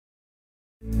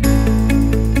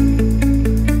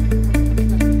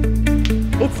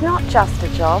just a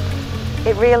job.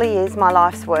 It really is my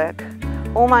life's work.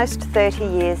 Almost 30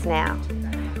 years now.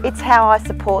 It's how I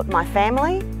support my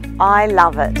family. I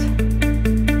love it.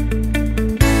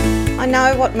 I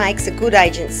know what makes a good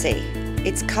agency.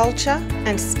 It's culture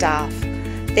and staff.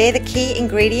 They're the key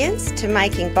ingredients to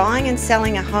making buying and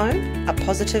selling a home a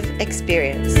positive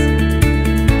experience.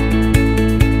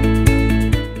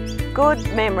 Good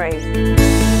memories.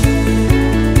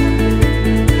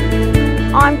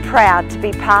 I'm proud to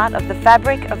be part of the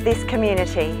fabric of this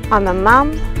community. I'm a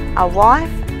mum, a wife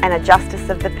and a justice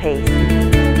of the peace.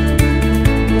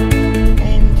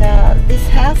 And this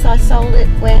house, I sold it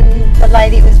when the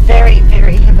lady was very,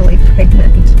 very heavily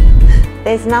pregnant.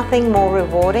 There's nothing more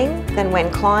rewarding than when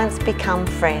clients become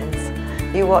friends.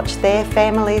 You watch their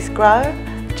families grow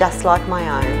just like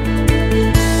my own.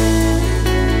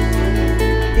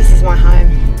 This is my home.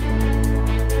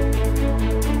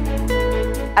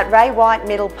 At Ray White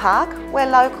Middle Park, we're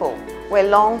local, we're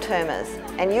long-termers,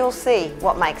 and you'll see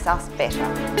what makes us better.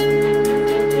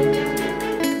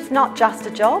 It's not just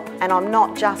a job, and I'm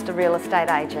not just a real estate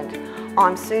agent.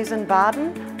 I'm Susan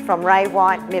Bardon from Ray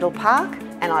White Middle Park,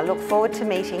 and I look forward to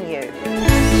meeting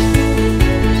you.